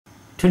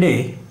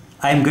Today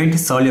I am going to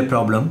solve a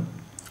problem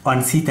on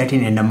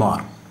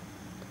C13-NMR.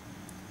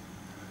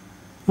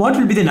 What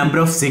will be the number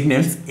of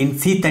signals in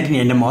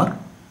C13-NMR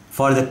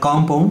for the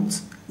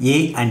compounds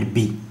A and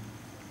B?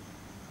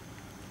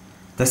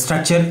 The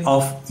structure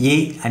of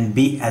A and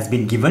B has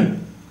been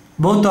given.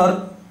 Both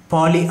are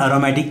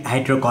polyaromatic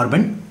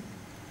hydrocarbon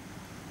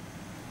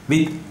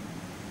with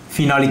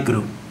phenolic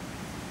group.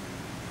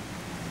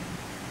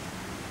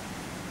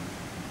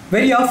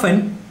 Very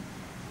often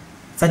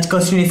such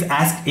question is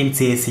asked in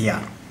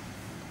CSIR.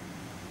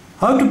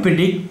 How to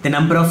predict the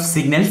number of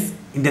signals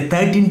in the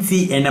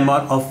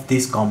 13C-NMR of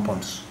these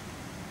compounds?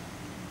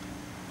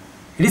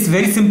 It is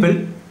very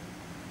simple.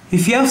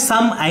 If you have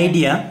some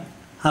idea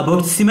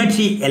about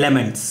symmetry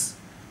elements,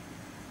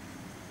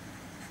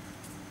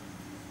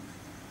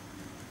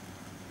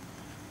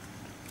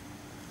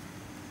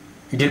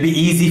 it will be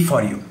easy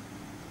for you.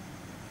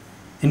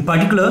 In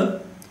particular,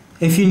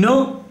 if you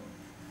know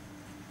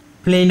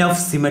plane of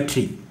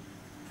symmetry,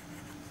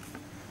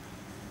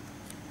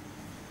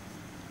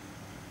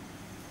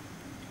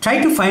 try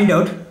to find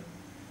out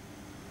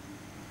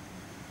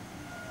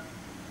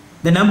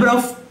the number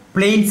of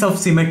planes of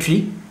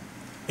symmetry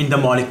in the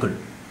molecule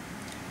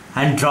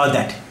and draw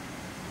that.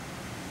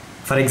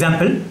 For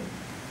example,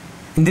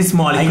 in this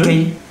molecule, I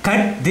can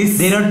cut this.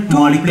 There are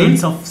two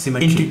planes of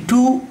symmetry into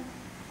two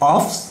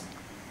offs,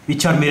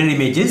 which are mirror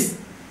images,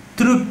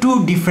 through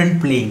two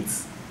different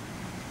planes.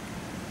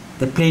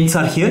 The planes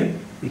are here.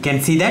 You can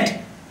see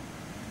that.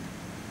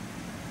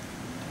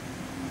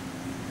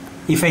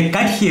 If I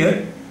cut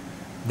here,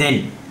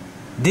 then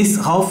this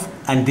half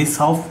and this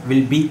half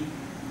will be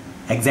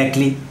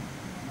exactly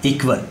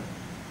equal.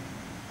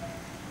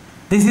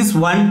 This is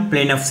one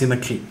plane of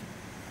symmetry.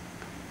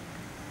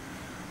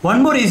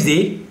 One more is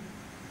there,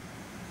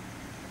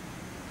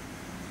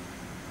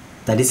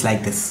 that is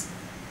like this.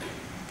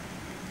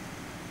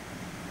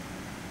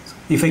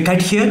 If I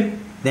cut here,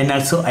 then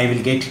also I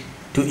will get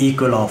two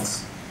equal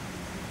halves.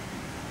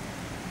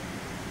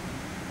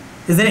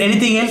 Is there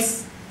anything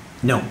else?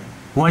 No,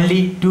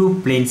 only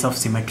two planes of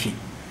symmetry.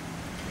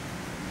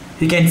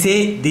 You can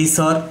say these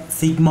are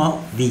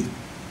sigma V.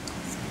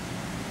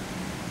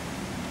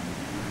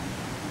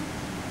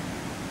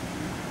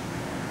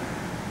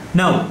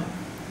 Now,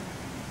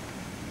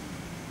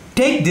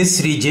 take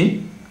this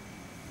region.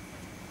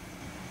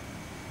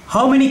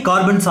 How many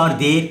carbons are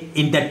there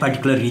in that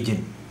particular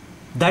region?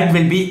 That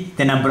will be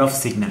the number of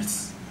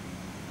signals.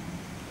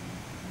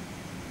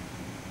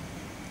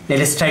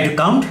 Let us try to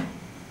count.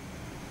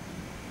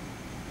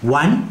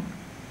 1,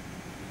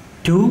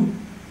 2,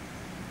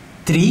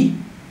 3,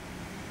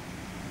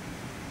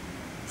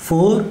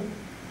 4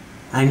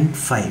 and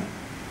 5.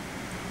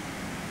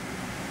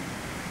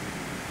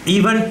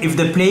 Even if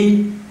the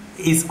plane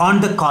is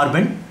on the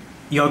carbon,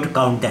 you have to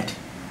count that.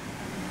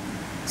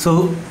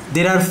 So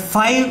there are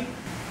 5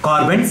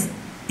 carbons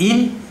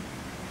in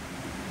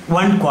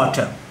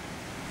 1/4.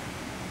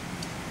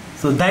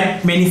 So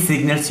that many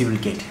signals you will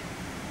get.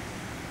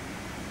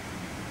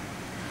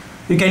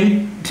 You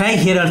can try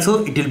here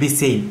also, it will be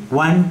same.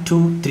 1,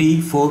 2,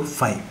 3, 4,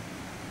 5.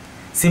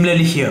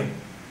 Similarly here.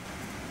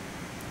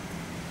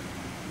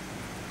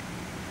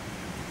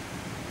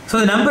 So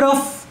the number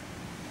of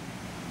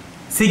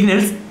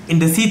signals in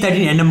the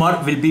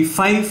C13-NMR will be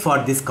 5 for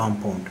this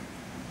compound.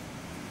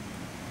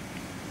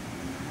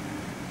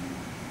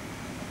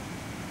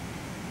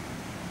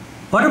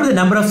 What about the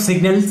number of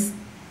signals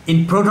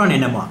in proton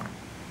NMR?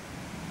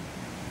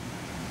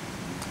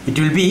 It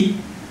will be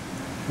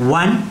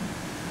 1,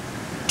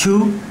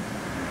 2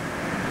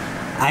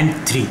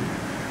 and 3.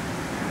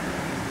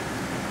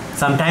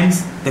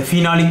 Sometimes the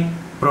phenolic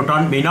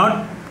proton may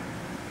not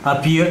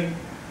appear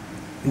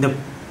in the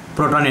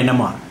proton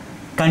NMR.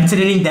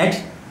 Considering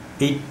that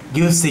it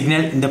gives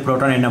signal in the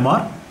proton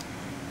NMR,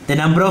 the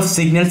number of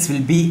signals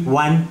will be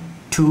 1,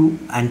 2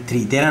 and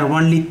 3. There are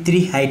only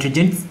 3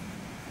 hydrogens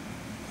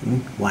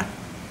in 1.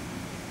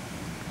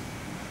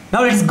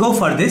 Now let's go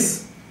for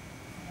this.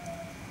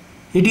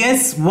 It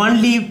has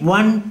only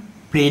one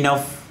plane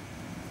of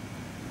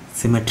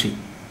symmetry.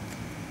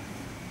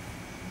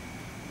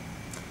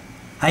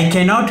 I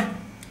cannot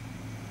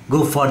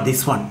go for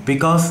this one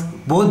because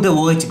both the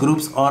OH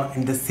groups are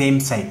in the same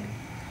side.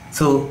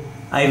 So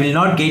I will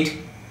not get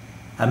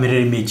a mirror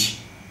image.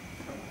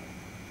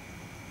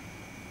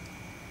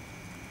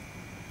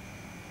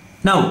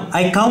 Now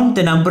I count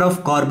the number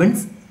of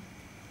carbons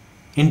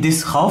in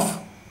this half.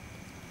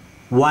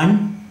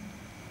 1,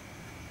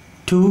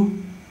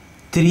 2,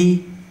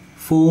 3,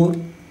 4,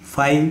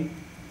 5,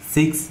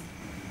 6,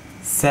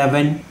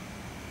 7,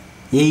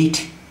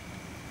 8,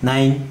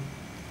 9,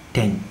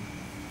 10.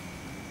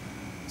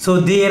 So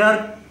there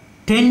are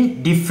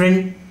 10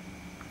 different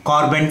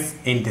carbons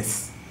in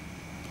this.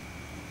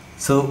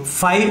 So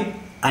 5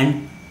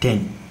 and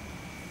 10.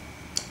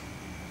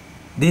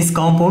 These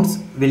compounds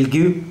will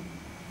give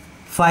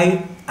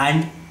 5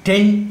 and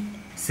 10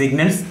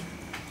 signals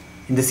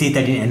in the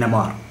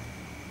C13-NMR.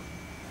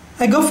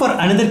 I go for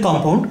another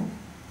compound.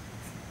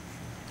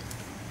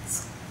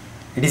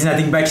 It is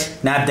nothing but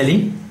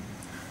naphthalene.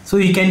 So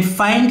you can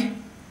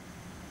find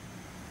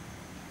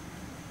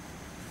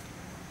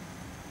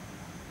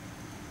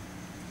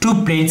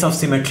two planes of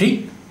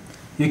symmetry,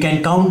 you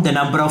can count the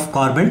number of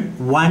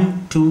carbon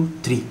 1, 2,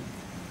 3.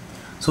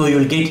 So you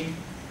will get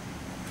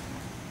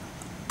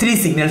 3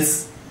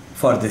 signals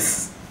for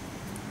this.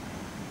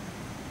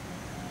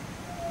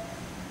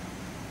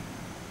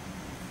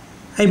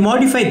 I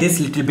modify this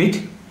little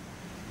bit.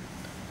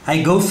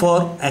 I go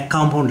for a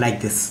compound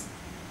like this.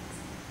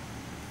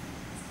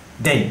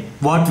 Then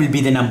what will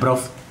be the number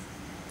of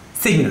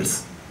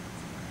signals?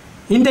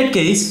 In that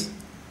case,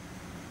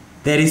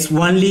 there is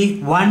only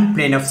one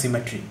plane of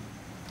symmetry.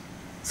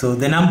 So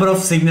the number of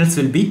signals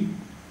will be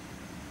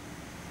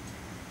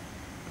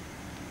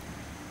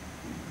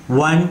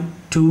 1,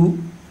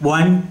 2,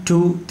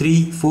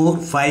 3, 4,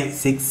 5,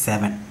 6,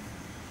 7.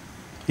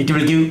 It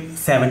will give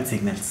 7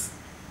 signals.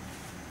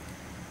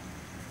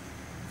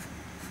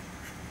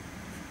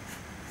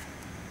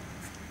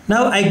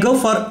 Now I go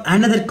for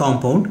another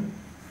compound.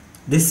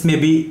 This may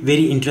be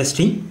very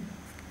interesting.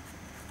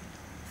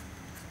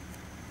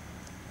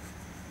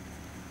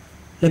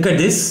 Look at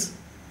this.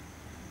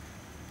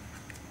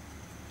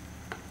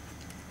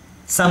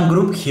 Some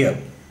group here.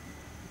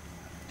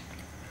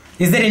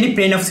 Is there any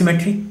plane of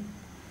symmetry?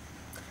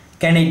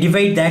 Can I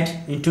divide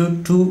that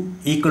into 2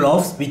 equal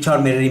halves which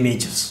are mirror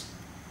images?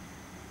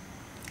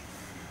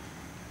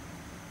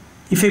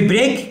 If I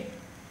break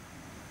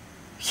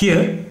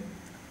here,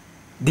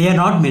 they are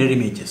not mirror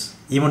images.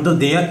 Even though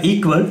they are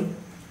equal,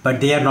 but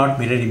they are not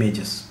mirror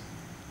images.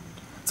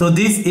 So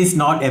this is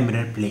not a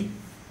mirror plane.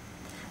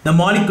 The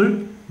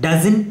molecule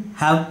doesn't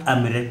have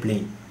a mirror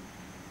plane.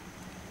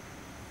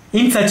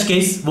 In such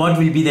case, what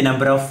will be the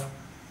number of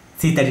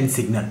C13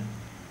 signal?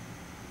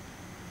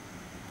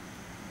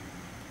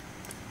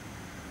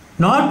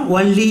 Not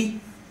only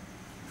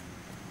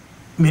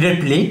mirror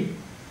plane,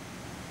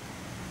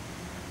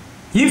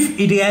 if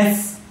it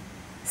has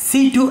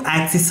C2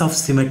 axis of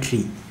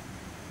symmetry,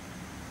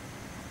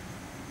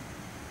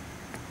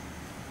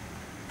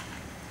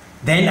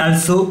 then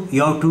also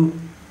you have to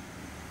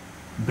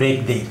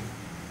break there.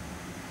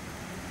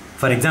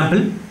 For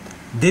example,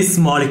 this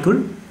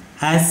molecule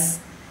has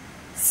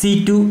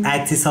C2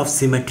 axis of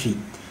symmetry.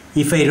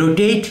 If I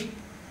rotate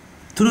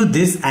through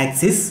this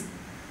axis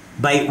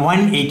by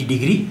 180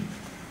 degree,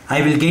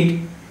 I will get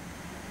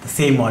the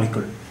same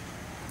molecule.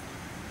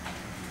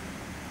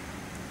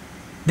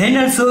 Then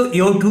also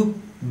you have to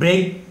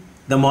break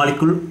the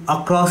molecule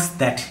across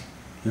that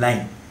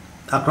line,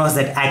 across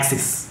that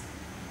axis.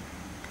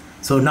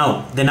 So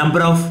now the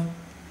number of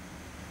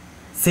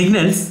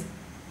signals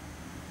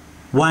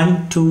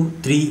 1, 2,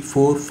 3,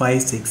 4,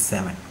 5, 6,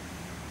 7.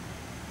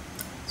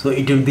 So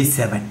it will be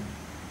 7.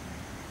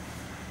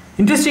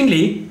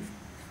 Interestingly,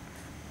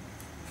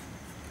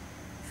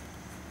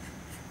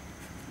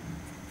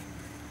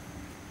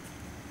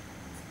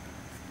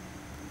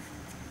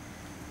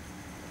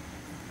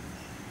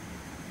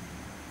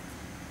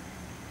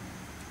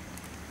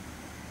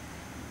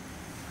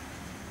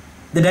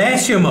 the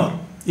diastereomer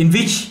in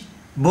which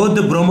both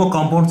the bromo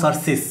compounds are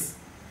cis,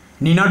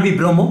 need not be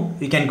bromo,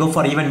 you can go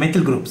for even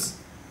methyl groups.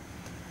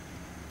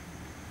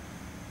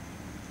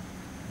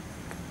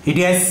 It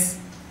has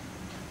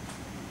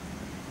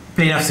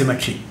plane of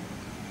symmetry.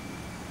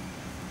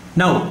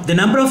 Now the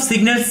number of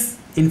signals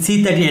in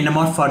C13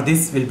 NMR for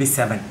this will be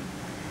 7,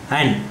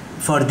 and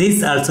for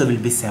this also will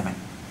be 7.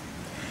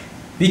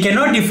 We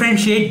cannot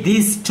differentiate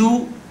these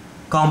two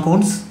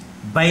compounds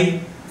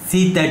by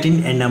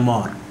C13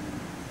 NMR.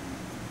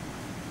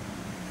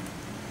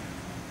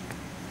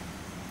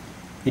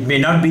 It may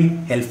not be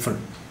helpful.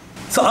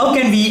 So how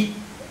can we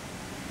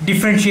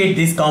differentiate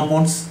these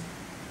compounds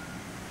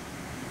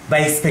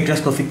by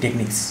spectroscopic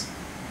techniques?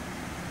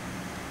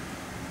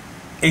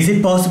 Is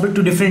it possible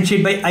to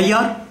differentiate by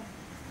IR?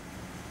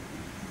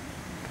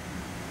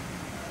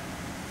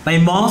 By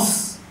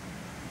mass?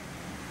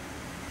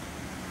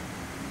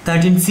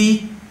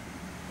 13C?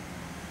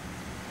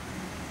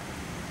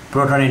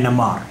 Proton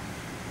NMR.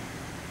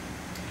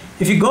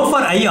 If you go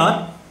for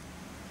IR,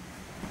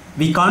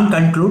 we can't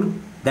conclude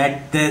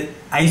that the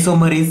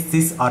isomer is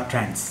cis or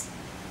trans.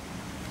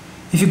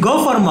 If you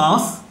go for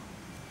mass,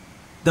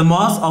 the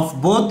mass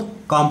of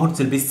both compounds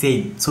will be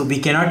same, so we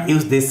cannot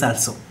use this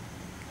also.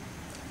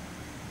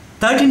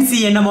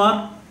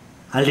 13C-NMR,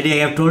 already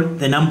I have told,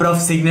 the number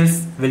of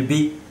signals will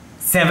be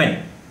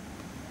 7.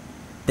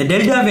 The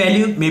delta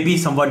value may be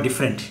somewhat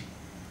different,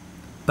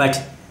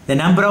 but the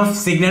number of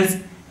signals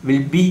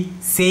will be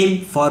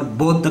same for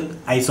both the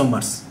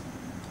isomers.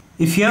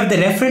 If you have the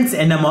reference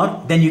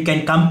NMR, then you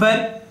can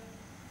compare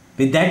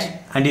with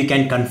that and you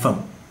can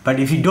confirm. But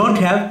if you don't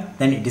have,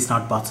 then it is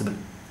not possible.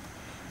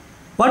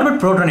 What about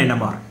proton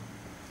NMR?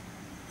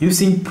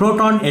 Using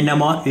proton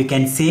NMR, you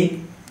can say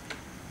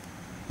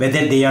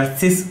whether they are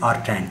cis or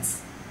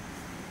trans.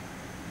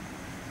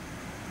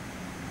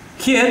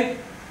 Here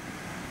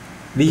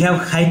we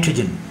have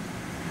hydrogen.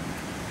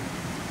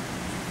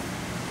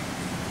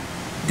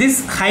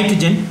 This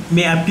hydrogen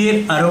may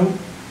appear around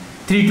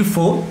 3 to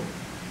 4,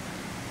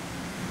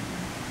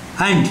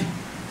 and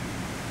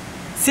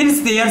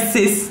since they are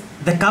cis,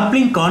 the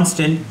coupling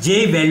constant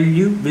J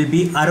value will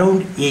be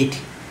around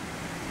 8.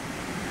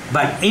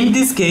 But in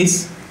this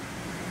case,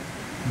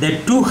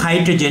 the two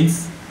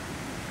hydrogens,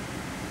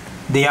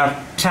 they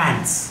are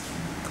trans.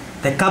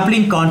 The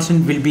coupling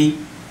constant will be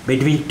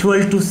between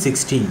 12 to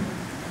 16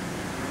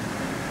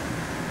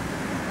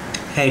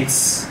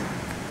 Hertz.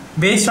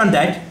 Based on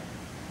that,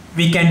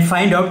 we can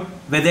find out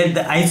whether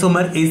the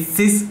isomer is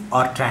cis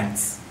or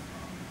trans.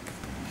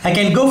 I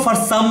can go for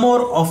some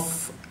more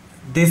of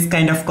this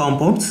kind of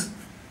compounds.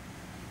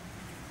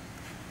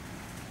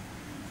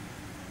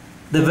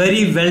 The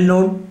very well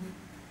known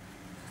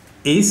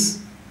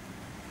is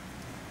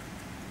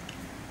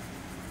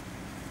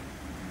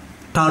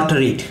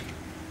tartarate.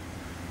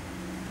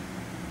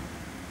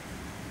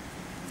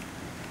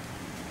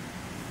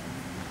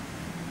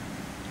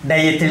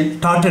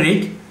 Diethyl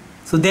tartarate.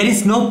 So there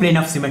is no plane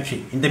of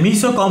symmetry. In the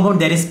meso compound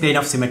there is plane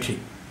of symmetry.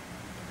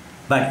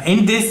 But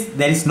in this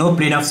there is no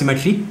plane of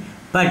symmetry,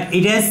 but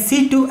it has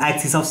C2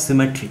 axis of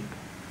symmetry.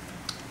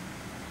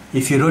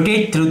 If you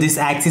rotate through this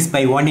axis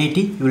by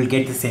 180, you will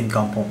get the same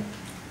compound.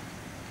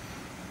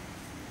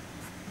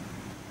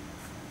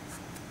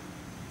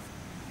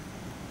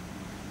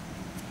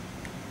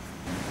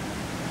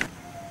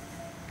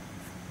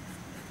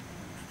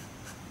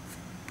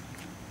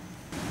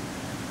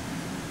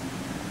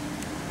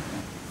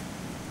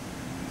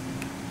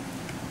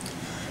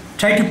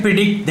 Try to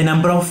predict the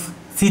number of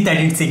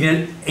C13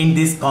 signal in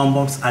these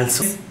compounds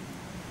also.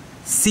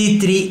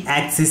 C3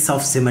 axis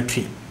of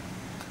symmetry.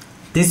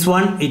 This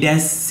one, it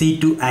has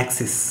C2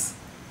 axis.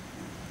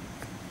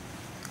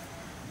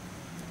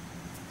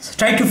 So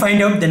try to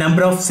find out the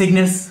number of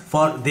signals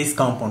for these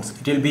compounds.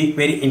 It will be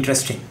very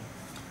interesting.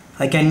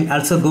 I can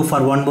also go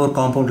for one more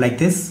compound like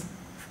this.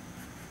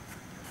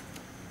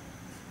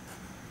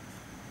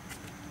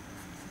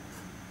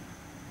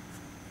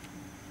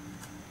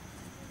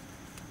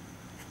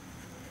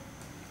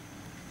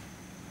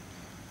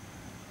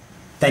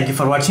 Thank you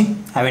for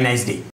watching. Have a nice day.